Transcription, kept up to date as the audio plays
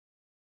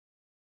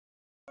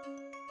Hello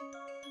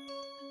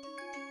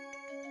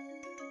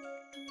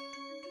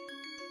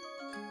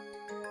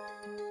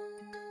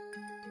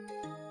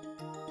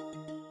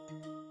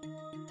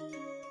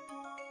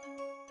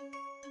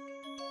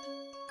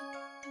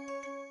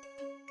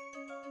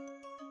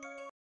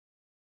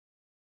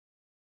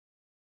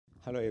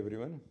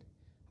everyone.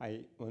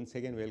 I once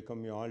again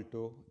welcome you all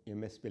to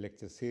MSP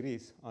lecture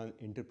series on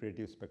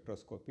interpretive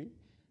spectroscopy.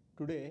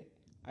 Today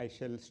I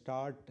shall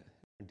start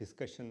a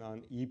discussion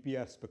on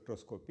EPR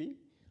spectroscopy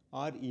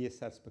or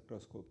ESR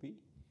spectroscopy,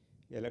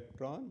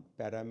 electron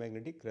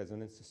paramagnetic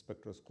resonance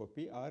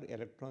spectroscopy or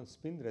electron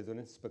spin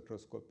resonance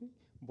spectroscopy.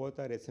 Both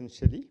are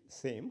essentially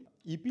same.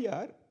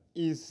 EPR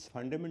is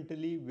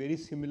fundamentally very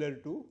similar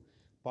to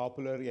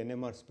popular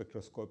NMR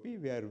spectroscopy.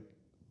 We are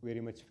very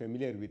much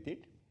familiar with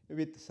it,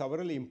 with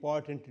several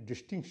important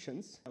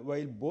distinctions.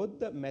 While both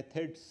the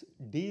methods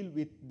deal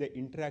with the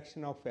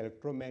interaction of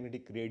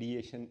electromagnetic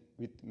radiation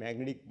with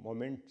magnetic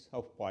moments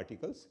of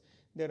particles,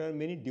 there are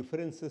many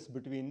differences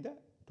between the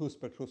two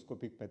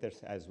spectroscopic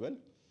methods as well.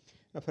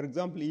 For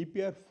example,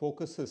 EPR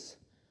focuses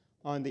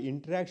on the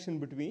interaction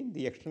between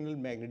the external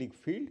magnetic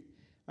field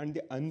and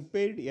the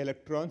unpaired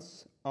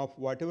electrons of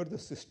whatever the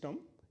system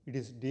it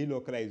is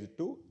delocalized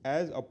to,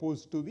 as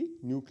opposed to the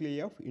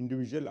nuclei of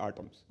individual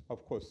atoms.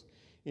 Of course,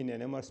 in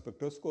NMR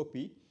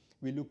spectroscopy,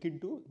 we look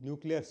into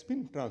nuclear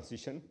spin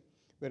transition,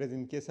 whereas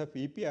in case of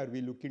EPR,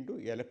 we look into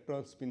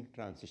electron spin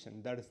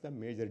transition. That is the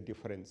major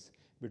difference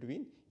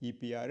between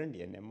EPR and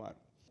NMR.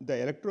 The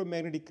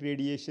electromagnetic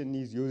radiation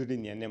is used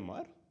in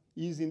NMR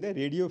is in the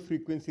radio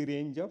frequency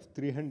range of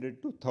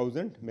 300 to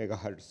 1000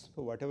 megahertz.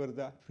 So, whatever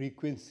the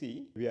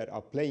frequency we are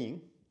applying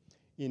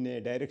in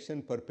a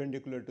direction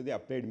perpendicular to the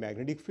applied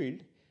magnetic field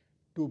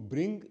to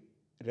bring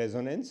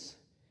resonance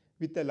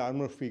with a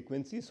Larmor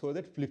frequency, so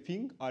that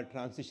flipping or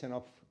transition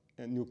of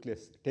a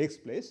nucleus takes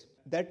place.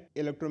 That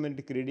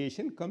electromagnetic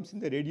radiation comes in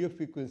the radio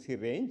frequency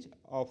range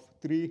of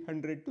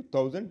 300 to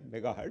 1000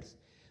 megahertz,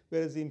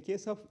 whereas in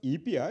case of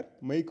EPR,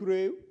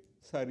 microwaves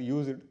are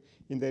used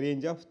in the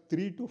range of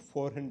 3 to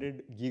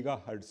 400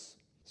 gigahertz.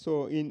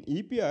 So, in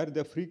EPR,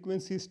 the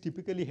frequency is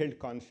typically held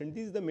constant.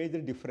 This is the major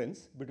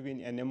difference between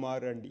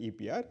NMR and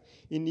EPR.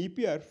 In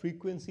EPR,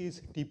 frequency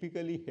is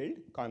typically held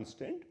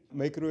constant.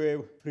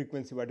 Microwave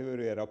frequency, whatever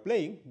we are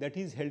applying, that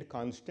is held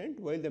constant,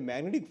 while the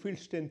magnetic field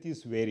strength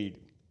is varied.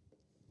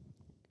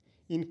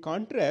 In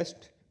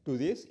contrast to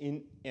this,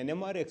 in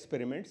NMR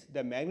experiments,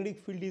 the magnetic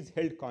field is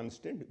held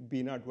constant,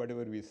 B naught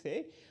whatever we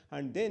say,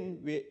 and then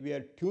we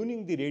are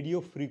tuning the radio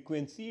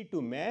frequency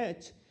to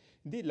match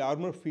the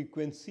Larmor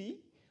frequency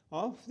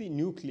of the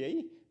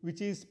nuclei,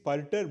 which is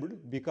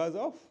perturbed because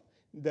of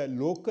the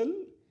local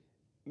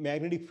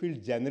magnetic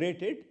field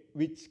generated,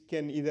 which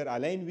can either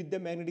align with the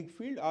magnetic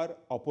field or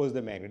oppose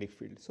the magnetic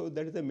field. So,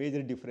 that is the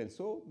major difference.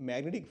 So,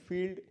 magnetic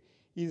field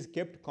is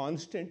kept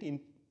constant in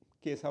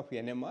case of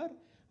NMR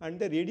and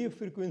the radio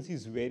frequency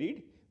is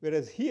varied,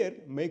 whereas here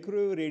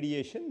microwave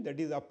radiation that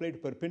is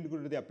applied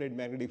perpendicular to the applied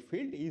magnetic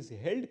field is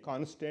held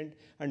constant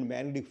and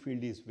magnetic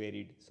field is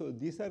varied. So,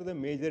 these are the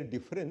major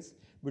difference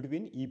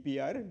between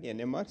EPR and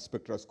NMR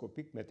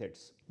spectroscopic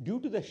methods. Due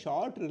to the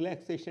short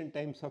relaxation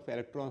times of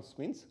electron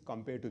spins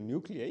compared to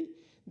nuclei,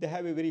 they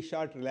have a very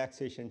short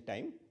relaxation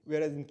time,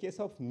 whereas in case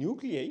of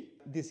nuclei,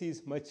 this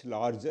is much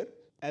larger.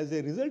 As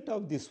a result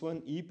of this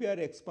one, EPR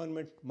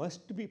experiment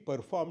must be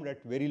performed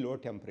at very low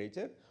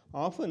temperature,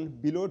 often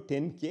below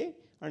 10 K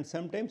and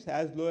sometimes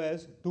as low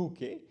as 2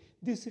 K.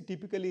 This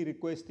typically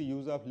requires the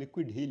use of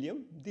liquid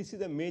helium. This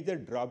is a major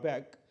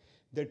drawback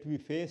that we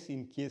face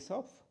in case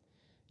of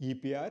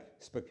EPR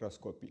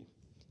spectroscopy.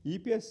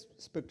 EPR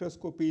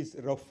spectroscopy is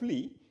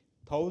roughly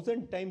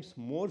 1000 times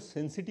more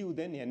sensitive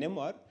than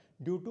NMR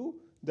due to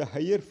the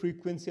higher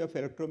frequency of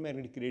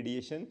electromagnetic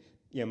radiation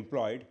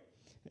employed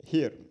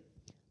here.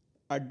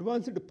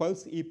 Advanced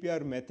pulse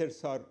EPR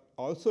methods are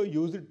also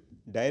used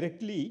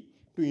directly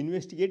to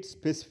investigate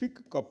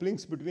specific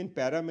couplings between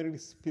paramagnetic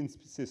spin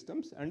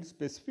systems and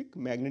specific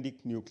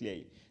magnetic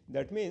nuclei.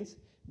 That means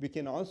we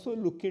can also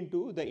look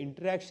into the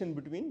interaction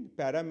between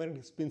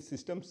paramagnetic spin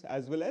systems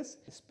as well as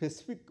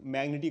specific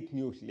magnetic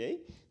nuclei.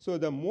 So,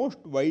 the most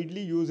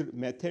widely used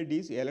method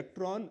is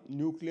electron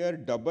nuclear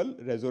double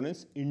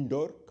resonance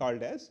indoor,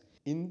 called as.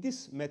 In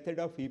this method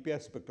of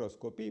EPR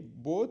spectroscopy,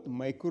 both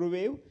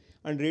microwave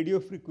and radio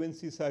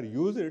frequencies are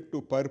used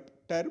to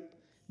perturb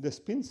the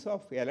spins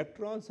of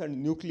electrons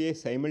and nuclei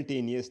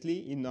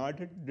simultaneously in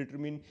order to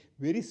determine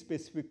very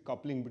specific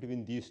coupling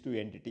between these two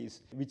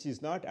entities, which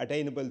is not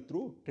attainable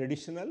through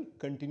traditional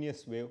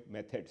continuous wave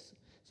methods.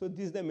 So,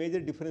 this is the major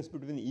difference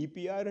between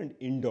EPR and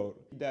indoor.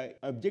 The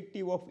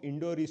objective of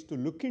indoor is to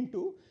look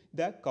into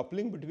the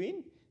coupling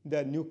between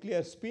the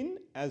nuclear spin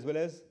as well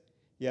as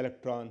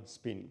electron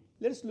spin.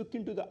 Let us look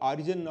into the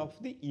origin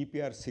of the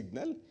EPR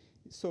signal.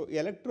 So,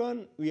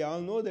 electron, we all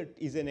know that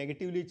is a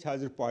negatively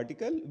charged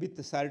particle with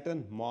a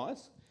certain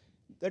mass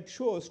that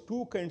shows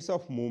two kinds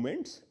of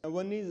movements.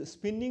 One is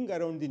spinning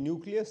around the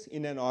nucleus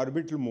in an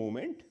orbital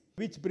movement,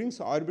 which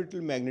brings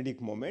orbital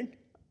magnetic moment,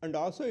 and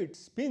also it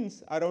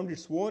spins around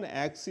its own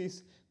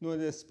axis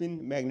known as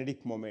spin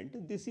magnetic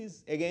moment. This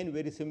is again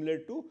very similar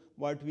to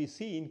what we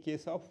see in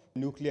case of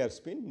nuclear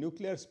spin.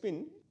 Nuclear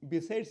spin,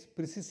 besides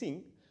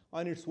precessing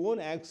on its own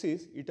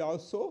axis, it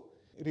also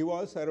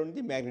revolves around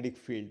the magnetic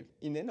field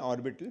in an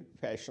orbital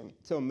fashion.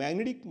 So,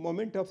 magnetic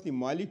moment of the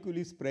molecule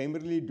is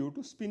primarily due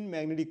to spin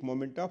magnetic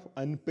moment of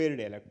unpaired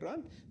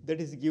electron, that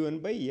is given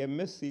by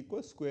ms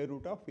equals square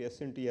root of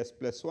s into s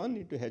plus 1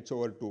 into h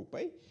over 2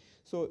 pi.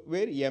 So,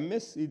 where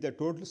ms is the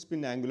total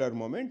spin angular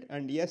moment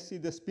and s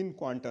is the spin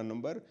quantum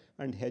number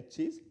and h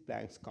is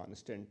Planck's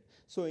constant.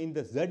 So, in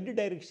the z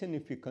direction,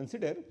 if you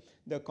consider,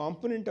 the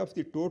component of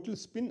the total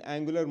spin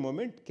angular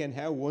moment can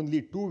have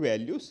only two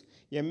values,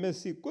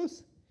 ms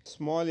equals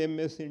small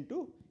ms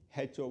into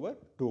h over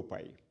 2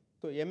 pi.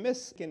 So,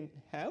 ms can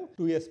have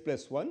 2s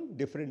plus 1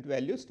 different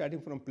values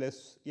starting from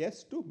plus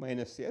s to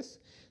minus s.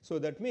 So,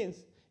 that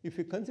means if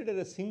you consider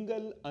a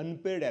single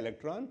unpaired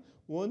electron,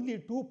 only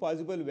two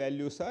possible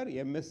values are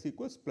ms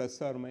equals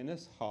plus or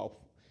minus half.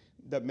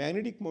 The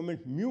magnetic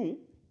moment mu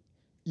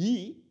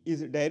E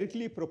is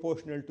directly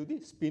proportional to the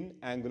spin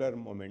angular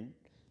moment.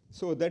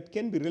 So, that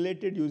can be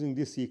related using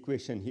this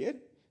equation here,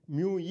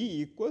 mu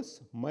E equals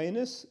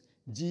minus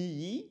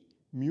GE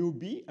mu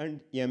B and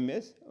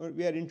ms.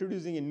 We are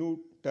introducing a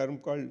new term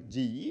called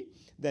GE.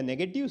 The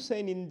negative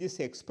sign in this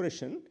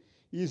expression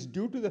is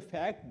due to the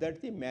fact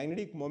that the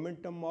magnetic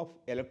momentum of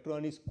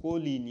electron is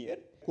collinear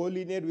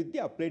with the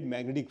applied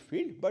magnetic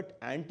field, but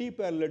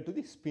anti-parallel to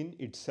the spin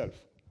itself.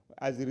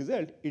 As a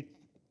result,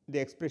 the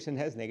expression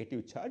has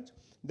negative charge.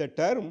 The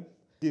term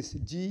this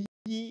GE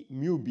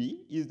mu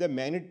B is the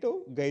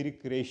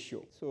magneto-gyric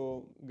ratio.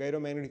 So,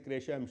 gyromagnetic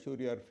ratio, I am sure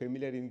you are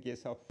familiar in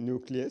case of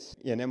nucleus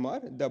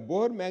NMR. The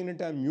Bohr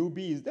magneton mu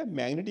B is the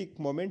magnetic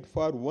moment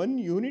for 1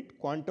 unit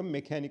quantum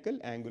mechanical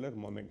angular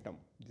momentum.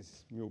 This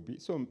is mu B.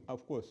 So,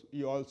 of course,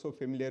 you are also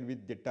familiar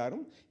with the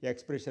term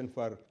expression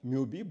for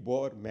mu B,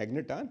 Bohr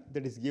magneton,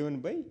 that is given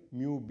by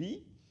mu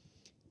B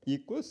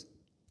equals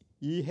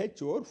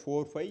EH over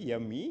 4 pi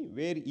ME,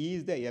 where E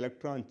is the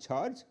electron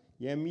charge,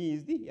 ME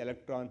is the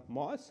electron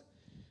mass,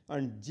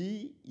 and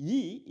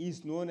GE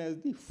is known as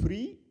the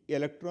free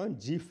electron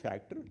G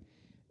factor,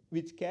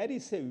 which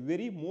carries a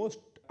very most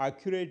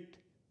accurate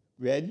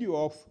value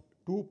of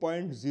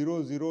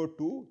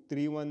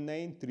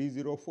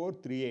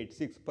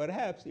 2.002319304386.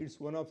 Perhaps it is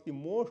one of the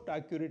most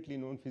accurately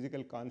known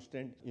physical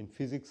constant in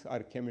physics or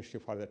chemistry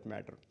for that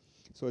matter.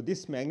 So,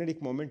 this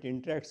magnetic moment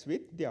interacts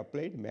with the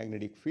applied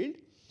magnetic field.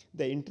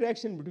 The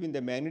interaction between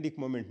the magnetic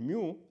moment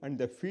mu and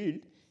the field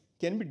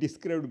can be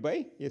described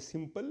by a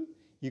simple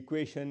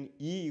equation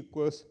E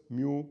equals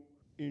mu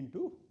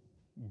into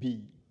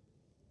B.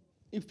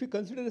 If we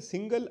consider a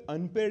single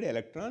unpaired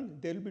electron,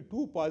 there will be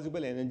two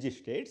possible energy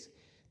states.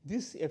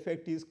 This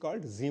effect is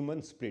called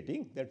Zeeman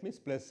splitting, that means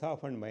plus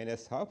half and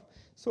minus half.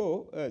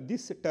 So,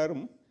 this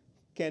term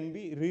can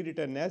be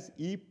rewritten as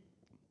E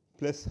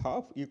plus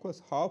half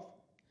equals half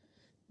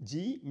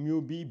G mu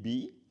B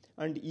B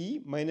and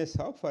E minus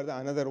half for the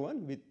another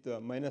one with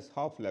minus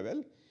half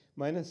level,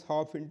 minus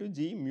half into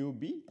G mu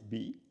B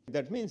B.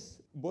 That means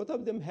both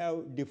of them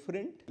have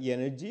different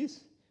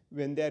energies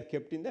when they are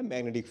kept in the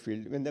magnetic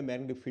field, when the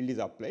magnetic field is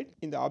applied.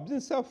 In the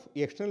absence of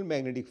external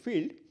magnetic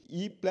field,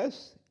 E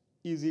plus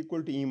is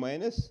equal to E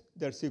minus,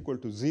 that is equal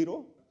to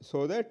 0.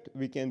 So, that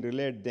we can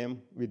relate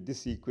them with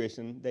this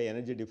equation. The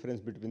energy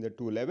difference between the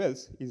two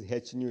levels is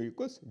h nu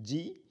equals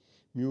G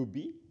mu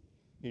B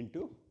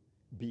into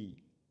B,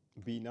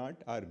 B naught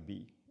or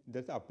B, that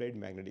is the applied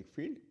magnetic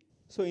field.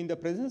 So, in the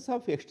presence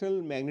of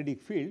external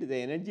magnetic field, the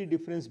energy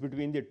difference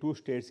between the two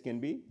states can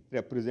be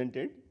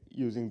represented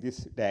using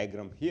this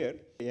diagram here.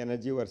 The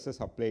energy versus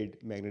applied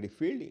magnetic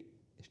field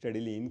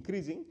steadily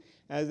increasing.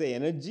 As the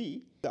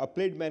energy, the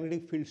applied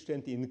magnetic field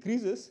strength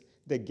increases,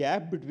 the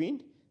gap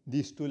between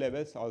these two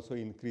levels also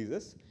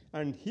increases,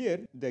 and here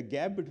the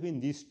gap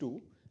between these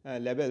two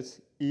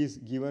levels is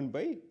given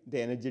by the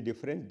energy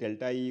difference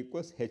delta E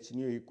equals h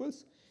nu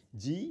equals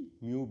G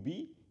mu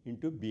B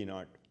into B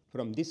naught.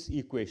 From this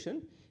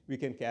equation, we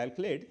can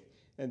calculate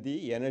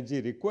the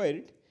energy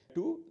required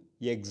to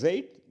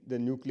excite the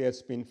nuclear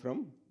spin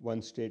from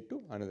one state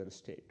to another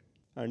state,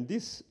 and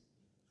this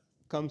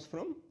comes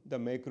from the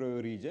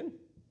microwave region.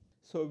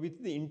 So,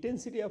 with the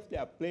intensity of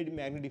the applied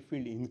magnetic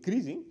field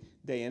increasing,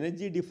 the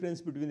energy difference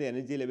between the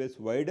energy levels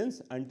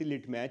widens until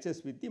it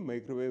matches with the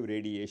microwave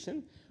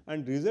radiation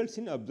and results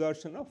in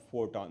absorption of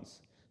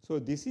photons. So,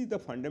 this is the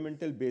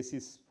fundamental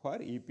basis for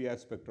EPR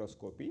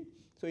spectroscopy.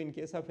 So, in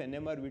case of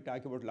NMR, we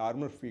talk about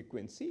Larmor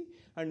frequency,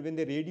 and when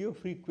the radio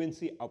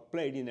frequency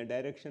applied in a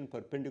direction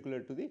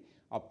perpendicular to the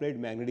applied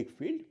magnetic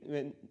field,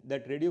 when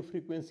that radio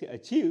frequency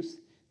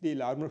achieves the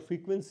Larmor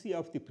frequency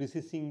of the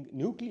precessing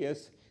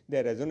nucleus,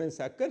 the resonance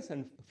occurs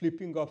and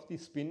flipping of the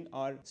spin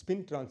or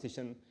spin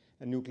transition,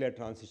 a nuclear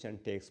transition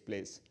takes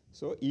place.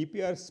 So,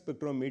 EPR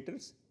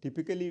spectrometers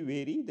typically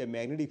vary the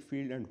magnetic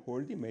field and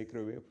hold the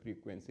microwave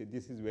frequency.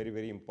 This is very,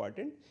 very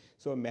important.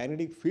 So,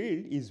 magnetic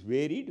field is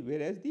varied,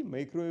 whereas the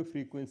microwave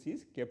frequency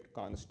is kept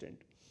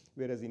constant.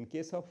 whereas in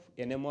case of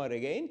NMR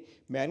again,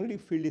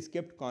 magnetic field is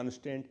kept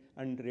constant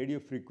and radio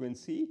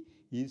frequency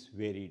is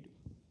varied.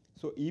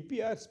 So,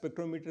 EPR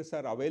spectrometers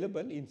are available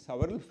in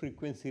several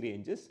frequency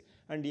ranges,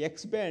 and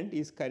X band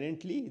is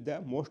currently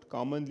the most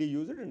commonly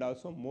used and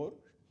also more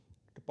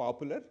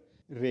popular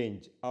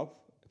range of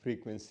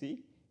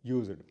frequency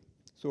used.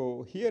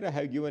 So, here I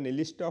have given a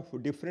list of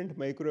different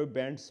microwave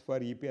bands for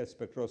EPR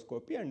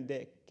spectroscopy, and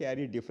they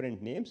carry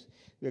different names.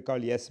 They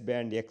call S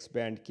band, X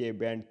band, K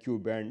band, Q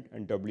band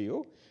and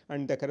W,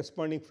 and the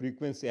corresponding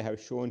frequency I have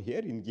shown here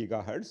in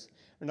gigahertz,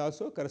 and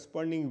also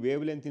corresponding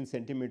wavelength in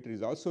centimeter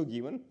is also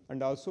given,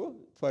 and also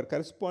for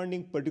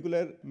corresponding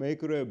particular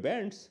microwave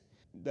bands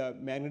the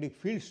magnetic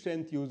field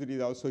strength used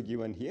is also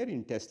given here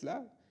in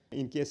Tesla.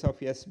 In case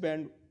of S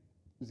band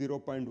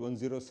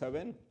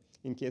 0.107,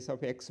 in case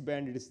of X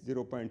band it is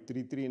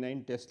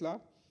 0.339 Tesla,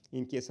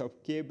 in case of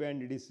K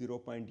band it is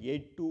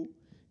 0.82,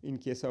 in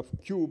case of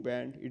Q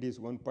band it is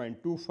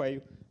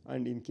 1.25,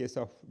 and in case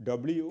of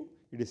W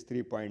it is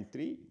 3.3,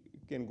 it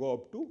can go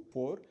up to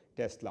 4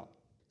 Tesla.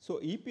 So,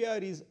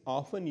 EPR is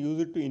often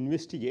used to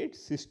investigate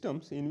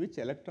systems in which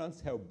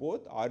electrons have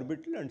both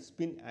orbital and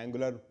spin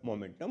angular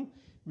momentum,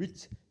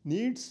 which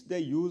needs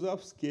the use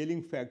of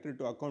scaling factor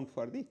to account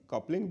for the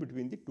coupling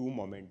between the two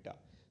momenta.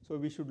 So,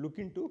 we should look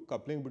into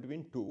coupling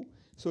between two.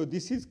 So,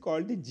 this is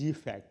called the G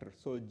factor.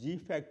 So, G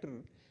factor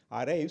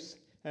arrives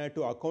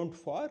to account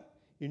for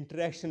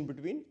interaction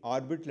between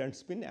orbital and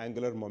spin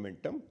angular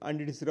momentum, and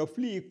it is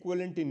roughly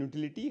equivalent in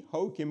utility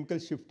how chemical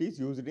shift is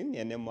used in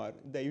NMR.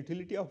 The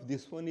utility of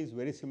this one is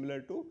very similar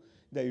to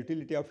the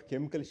utility of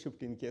chemical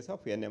shift in case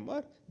of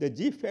NMR. The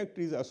G factor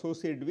is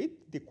associated with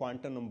the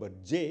quantum number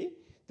J,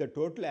 the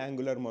total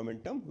angular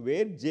momentum,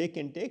 where J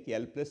can take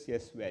L plus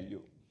S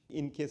value.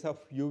 In case of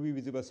UV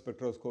visible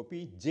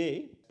spectroscopy,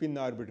 J, spin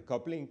orbit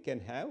coupling, can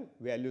have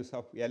values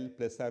of L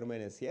plus or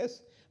minus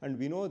S, and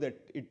we know that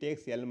it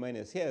takes L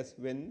minus S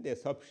when the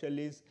subshell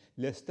is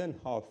less than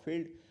half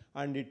filled,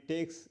 and it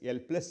takes L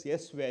plus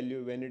S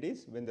value when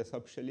the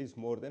subshell is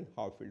more than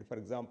half filled. For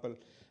example,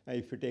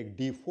 if you take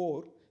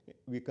D4,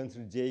 we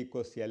consider J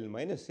equals L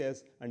minus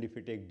S, and if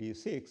you take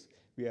D6,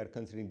 we are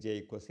considering J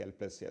equals L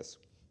plus S.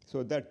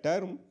 So, that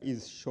term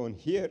is shown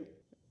here.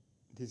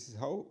 This is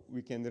how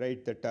we can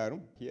write the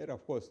term here.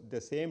 Of course, the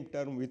same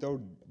term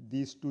without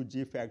these two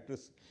G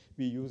factors,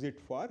 we use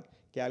it for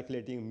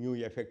calculating mu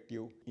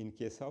effective in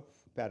case of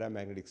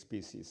paramagnetic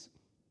species.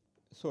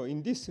 So,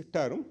 in this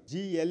term,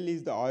 GL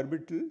is the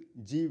orbital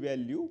G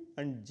value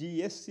and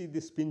GS is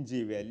the spin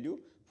G value.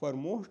 For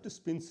most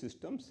spin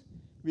systems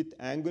with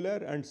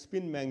angular and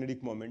spin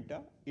magnetic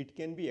momenta, it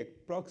can be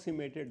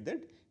approximated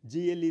that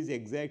GL is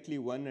exactly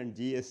 1 and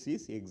GS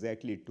is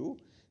exactly 2.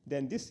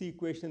 Then this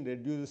equation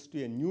reduces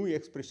to a new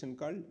expression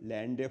called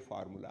Landé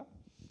formula,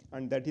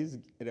 and that is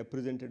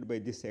represented by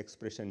this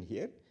expression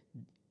here.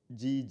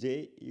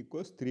 Gj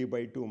equals 3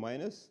 by 2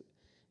 minus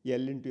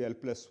L into L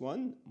plus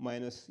 1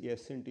 minus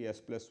S into S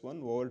plus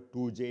 1 over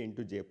 2J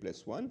into J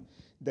plus 1.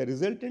 The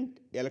resultant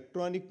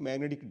electronic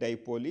magnetic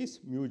dipole is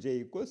mu J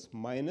equals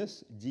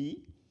minus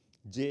G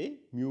J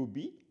mu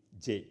B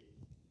J.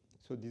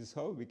 So, this is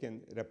how we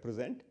can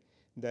represent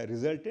the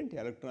resultant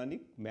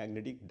electronic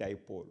magnetic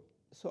dipole.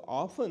 So,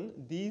 often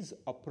these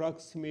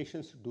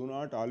approximations do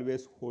not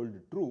always hold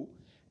true,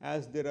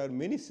 as there are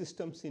many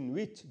systems in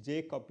which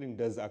J coupling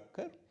does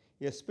occur,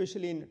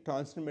 especially in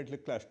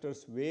transmetal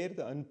clusters where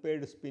the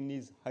unpaired spin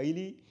is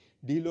highly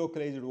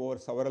delocalized over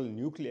several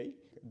nuclei.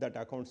 That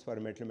accounts for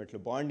metal-metal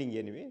bonding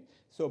anyway.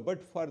 So,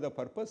 but for the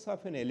purpose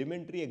of an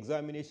elementary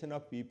examination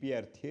of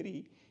EPR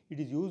theory,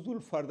 it is useful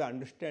for the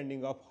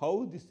understanding of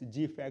how this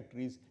G factor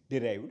is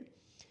derived.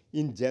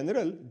 In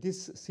general,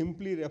 this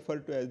simply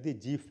referred to as the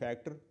G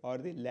factor or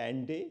the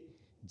Landé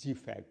G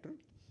factor.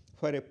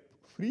 For a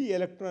free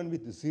electron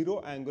with zero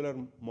angular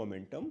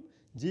momentum,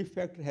 G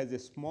factor has a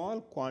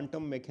small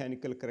quantum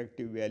mechanical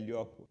corrective value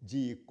of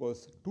G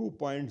equals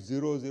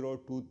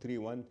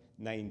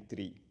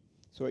 2.00239193.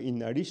 So,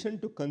 in addition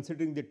to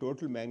considering the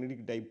total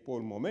magnetic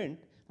dipole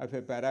moment of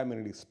a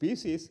paramagnetic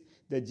species,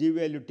 the G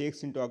value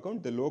takes into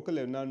account the local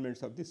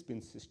environments of the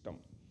spin system.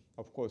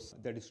 Of course,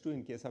 that is true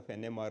in case of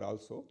NMR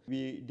also.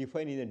 We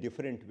define in a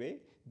different way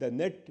the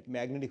net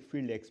magnetic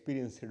field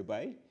experienced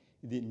by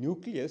the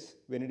nucleus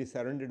when it is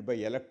surrounded by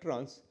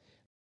electrons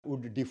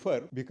would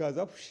differ because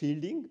of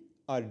shielding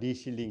or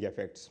de-shielding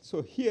effects.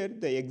 So, here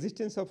the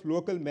existence of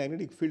local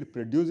magnetic field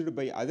produced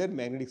by other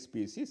magnetic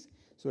species,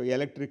 so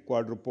electric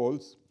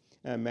quadrupoles,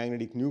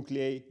 magnetic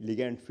nuclei,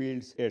 ligand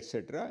fields,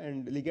 etc.,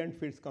 and ligand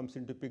fields comes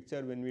into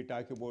picture when we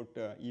talk about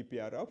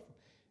EPR of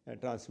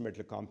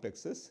transmetal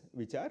complexes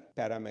which are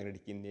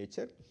paramagnetic in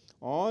nature,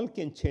 all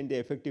can change the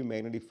effective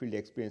magnetic field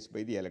experienced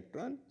by the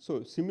electron.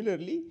 So,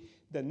 similarly,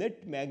 the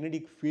net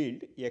magnetic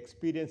field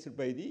experienced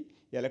by the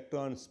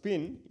electron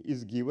spin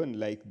is given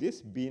like this,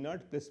 B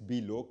naught plus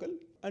B local,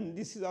 and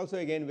this is also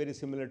again very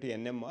similar to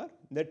NMR.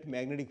 Net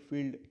magnetic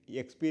field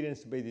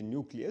experienced by the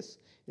nucleus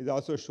is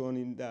also shown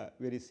in the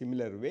very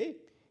similar way,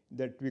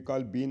 that we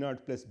call B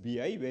naught plus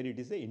Bi, where it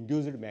is the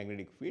induced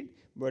magnetic field,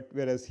 but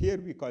whereas here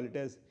we call it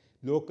as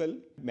local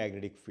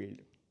magnetic field.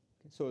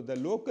 So the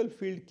local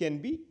field can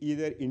be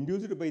either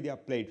induced by the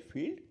applied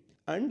field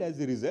and as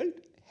a result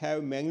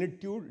have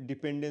magnitude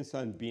dependence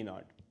on B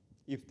naught.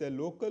 If the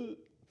local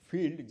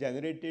field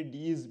generated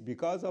is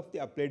because of the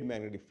applied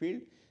magnetic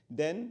field,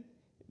 then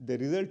the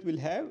result will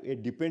have a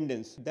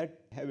dependence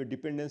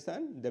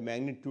on the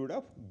magnitude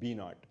of B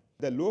naught.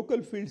 The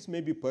local fields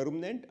may be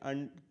permanent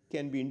and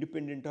can be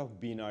independent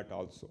of B naught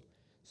also.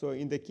 So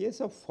in the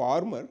case of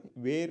former,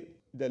 where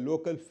the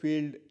local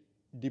field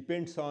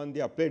depends on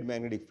the applied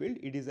magnetic field,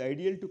 it is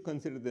ideal to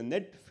consider the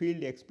net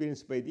field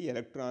experienced by the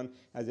electron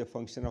as a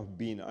function of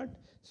B naught.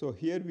 So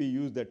here we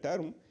use the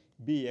term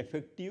B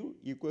effective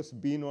equals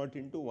B naught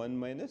into 1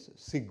 minus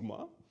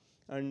sigma,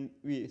 and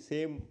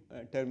same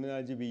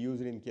terminology we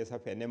used in case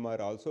of NMR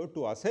also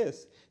to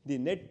assess the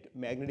net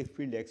magnetic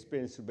field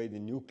experienced by the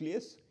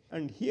nucleus,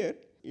 and here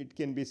it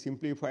can be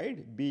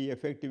simplified B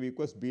effective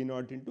equals B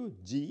naught into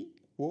G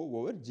O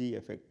over G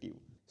effective.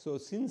 So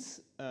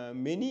since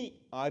many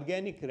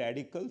organic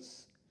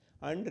radicals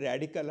and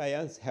radical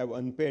ions have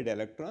unpaired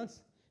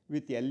electrons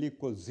with L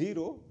equals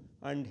 0,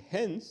 and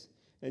hence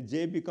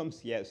J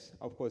becomes S.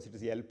 Of course, it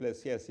is L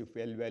plus S. If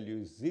L value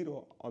is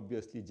 0,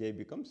 obviously J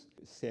becomes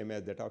same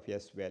as that of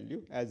S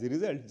value. As a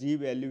result, G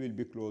value will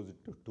be closer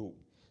to 2.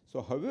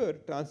 So however,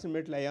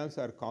 transmetal ions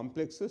are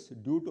complexes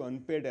due to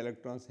unpaired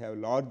electrons have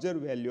larger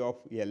value of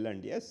L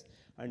and S,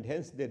 and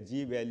hence their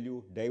G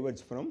value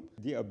diverges from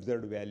the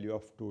observed value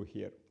of 2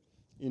 here.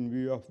 In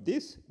view of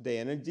this, the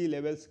energy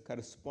levels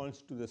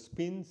corresponds to the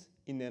spins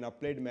in an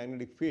applied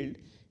magnetic field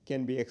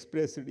can be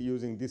expressed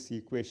using this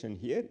equation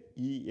here,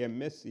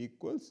 EMS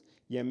equals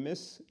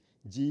MS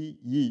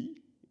GE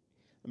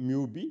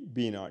mu B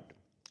B naught.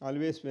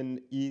 Always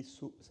when E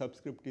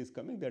subscript is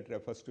coming, that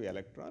refers to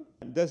electron.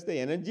 Thus the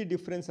energy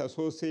difference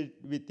associated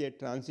with a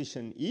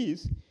transition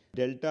is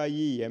delta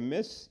E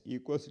MS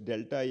equals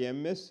delta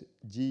MS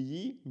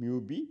GE mu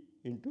B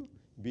into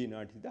B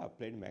naught is the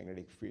applied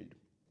magnetic field.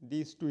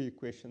 These two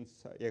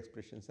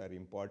expressions are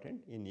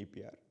important in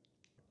EPR.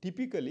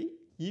 Typically,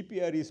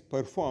 EPR is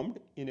performed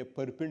in a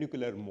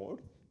perpendicular mode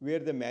where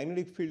the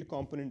magnetic field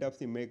component of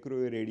the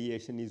microwave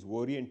radiation is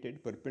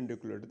oriented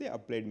perpendicular to the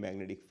applied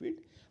magnetic field.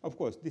 Of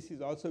course, this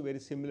is also very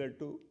similar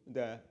to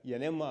the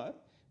NMR,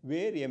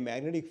 where a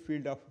magnetic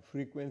field of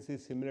frequency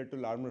similar to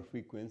Larmor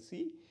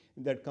frequency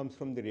that comes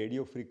from the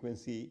radio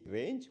frequency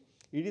range,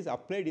 it is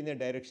applied in a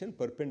direction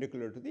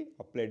perpendicular to the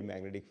applied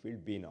magnetic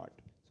field B naught.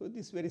 So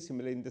this is very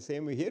similar. In the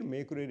same way here,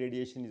 microwave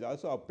radiation is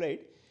also applied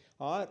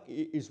or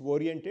is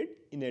oriented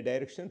in a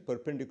direction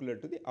perpendicular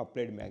to the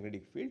applied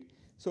magnetic field.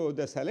 So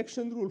the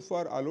selection rule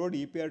for allowed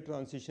EPR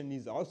transition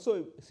is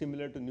also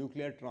similar to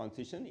nuclear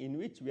transition, in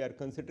which we are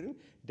considering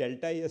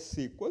delta S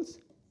equals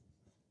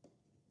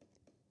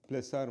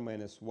plus or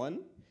minus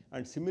 1,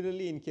 and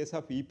similarly in case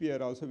of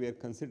EPR also we are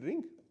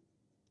considering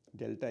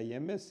delta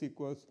MS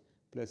equals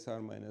plus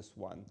or minus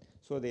 1.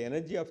 So the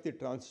energy of the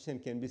transition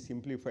can be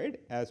simplified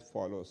as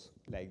follows,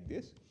 like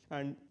this.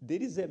 And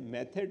there is a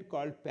method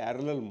called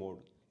parallel mode.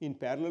 In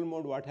parallel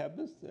mode, what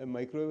happens?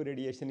 Microwave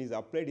radiation is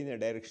applied in a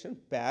direction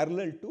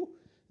parallel to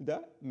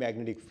the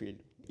magnetic field,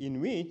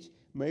 in which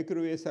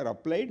microwaves are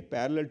applied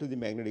parallel to the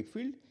magnetic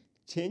field,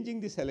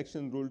 changing the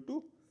selection rule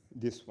to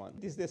this one.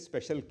 This is a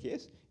special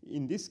case.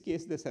 In this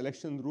case, the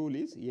selection rule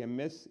is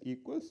MS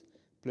equals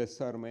plus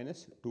or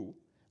minus 2.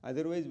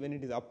 Otherwise, when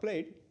it is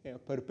applied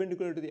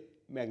perpendicular to the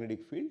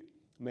magnetic field,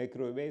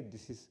 microwave,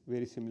 this is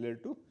very similar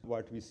to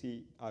what we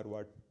see or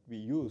what we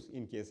use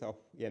in case of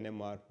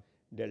NMR,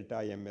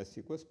 delta MS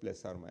equals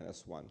plus or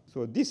minus 1.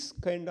 So this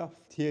kind of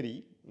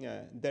theory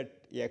that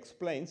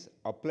explains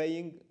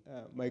applying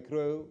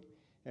microwave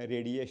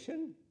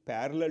radiation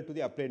parallel to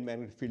the applied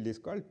magnetic field is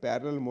called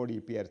parallel mode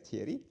EPR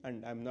theory,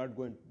 and I am not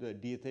going to the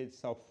details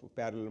of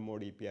parallel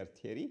mode EPR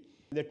theory.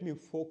 Let me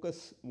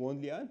focus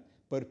only on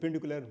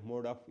perpendicular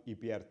mode of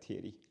EPR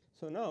theory.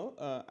 So now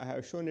I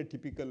have shown a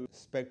typical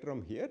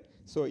spectrum here.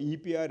 So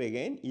EPR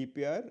again,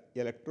 EPR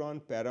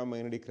electron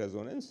paramagnetic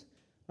resonance,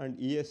 and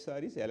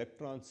ESR is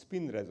electron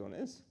spin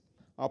resonance.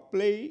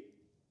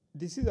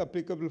 This is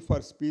applicable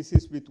for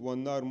species with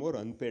one or more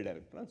unpaired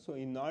electrons. So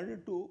in order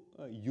to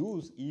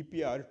use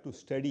EPR to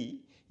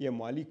study a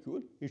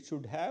molecule, it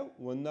should have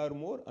one or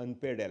more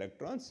unpaired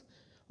electrons,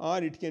 or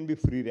it can be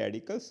free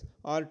radicals,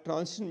 or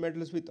transition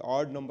metals with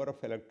odd number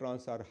of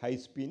electrons or high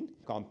spin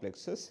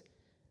complexes,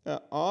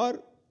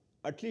 or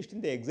at least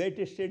in the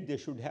excited state they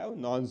should have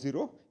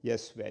non-zero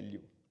S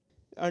value.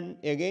 And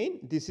again,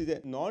 this is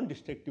a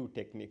non-destructive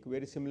technique,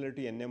 very similar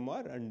to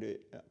NMR and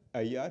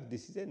IR.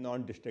 This is a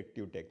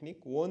non-destructive technique.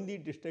 Only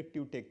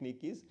destructive technique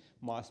is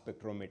mass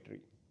spectrometry.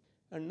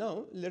 And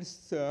now let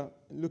us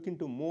look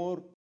into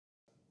more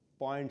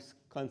points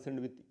concerned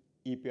with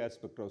EPR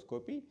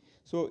spectroscopy.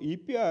 So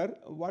EPR,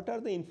 what are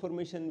the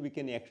information we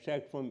can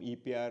extract from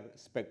EPR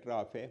spectra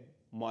of a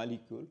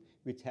molecule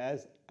which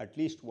has at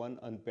least one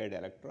unpaired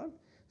electron?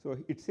 So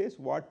it says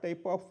what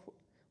types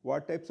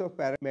of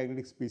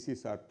paramagnetic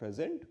species are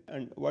present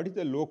and what is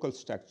the local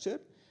structure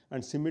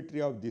and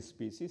symmetry of this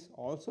species.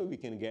 Also we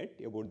can get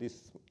about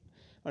this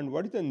And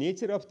what is the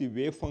nature of the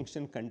wave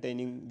function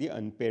containing the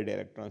unpaired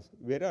electrons?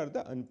 Where are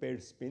the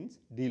unpaired spins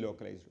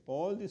delocalized?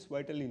 All this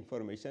vital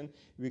information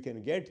we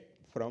can get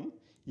from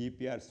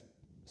EPR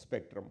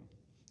spectrum.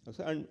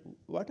 So, and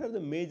what are the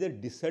major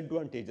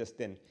disadvantages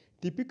then?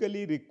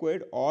 Typically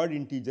required odd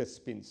integer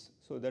spins.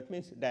 So, that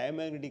means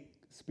diamagnetic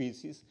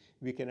species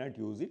we cannot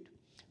use it,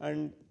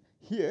 and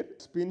here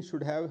spin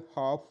should have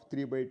half,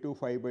 3/2,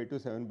 5/2,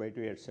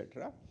 7/2,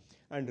 etc.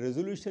 And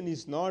resolution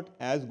is not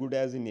as good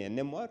as in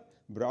NMR.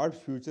 Broad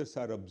features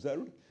are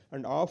observed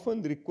and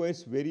often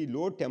requires very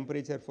low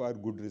temperature for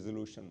good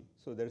resolution.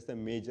 So, that is the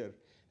major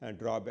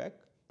drawback.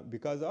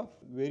 Because of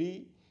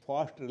very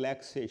fast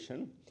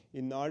relaxation,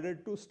 in order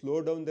to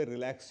slow down the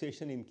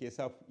relaxation in case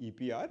of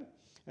EPR,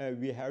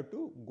 we have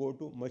to go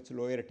to much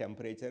lower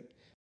temperature.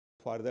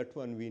 For that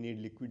one we need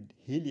liquid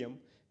helium.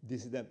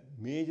 This is the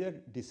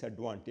major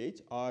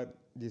disadvantage, or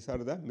these are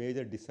the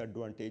major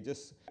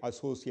disadvantages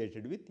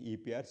associated with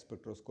EPR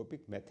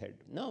spectroscopic method.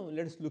 Now,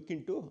 let us look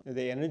into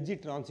the energy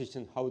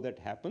transition, how that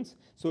happens.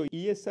 So,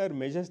 ESR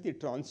measures the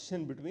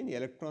transition between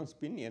electron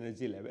spin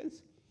energy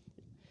levels,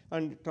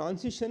 and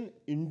transition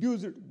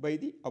induced by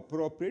the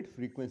appropriate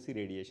frequency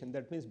radiation.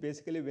 That means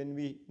basically when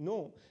we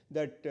know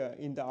that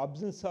in the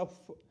absence of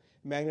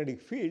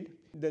magnetic field,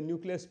 the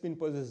nuclear spin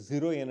possesses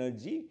zero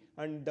energy,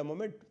 and the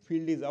moment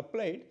field is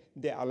applied,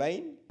 they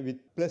align with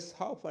plus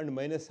half and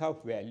minus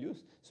half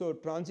values. So,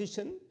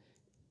 transition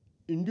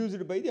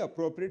induced by the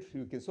appropriate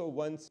frequency. So,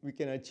 once we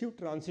can achieve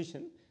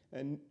transition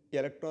and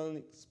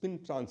electron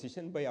spin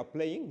transition by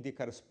applying the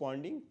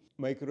corresponding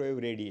microwave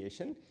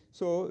radiation.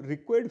 So,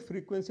 required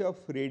frequency of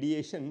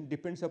radiation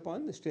depends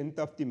upon the strength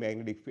of the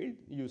magnetic field.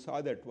 You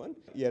saw that one.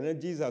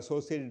 Energy is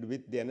associated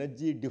with the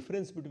energy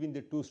difference between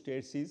the two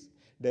states is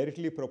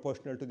directly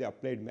proportional to the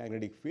applied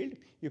magnetic field.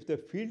 If the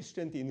field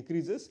strength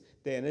increases,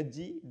 the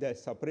energy, the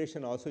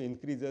separation also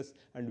increases,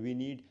 and we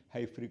need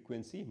high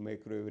frequency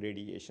microwave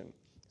radiation.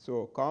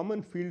 So,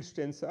 common field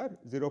strengths are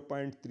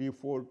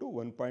 0.34 to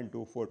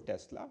 1.24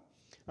 Tesla,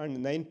 and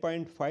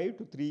 9.5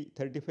 to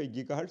 335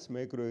 gigahertz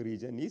microwave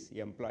region is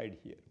employed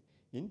here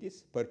in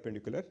this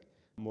perpendicular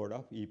mode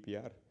of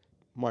EPR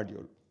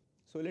module.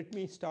 So, let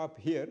me stop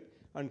here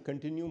and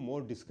continue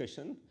more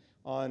discussion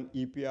on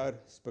EPR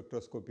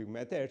spectroscopic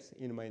methods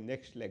in my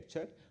next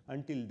lecture.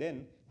 Until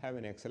then, have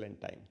an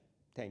excellent time.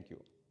 Thank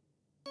you.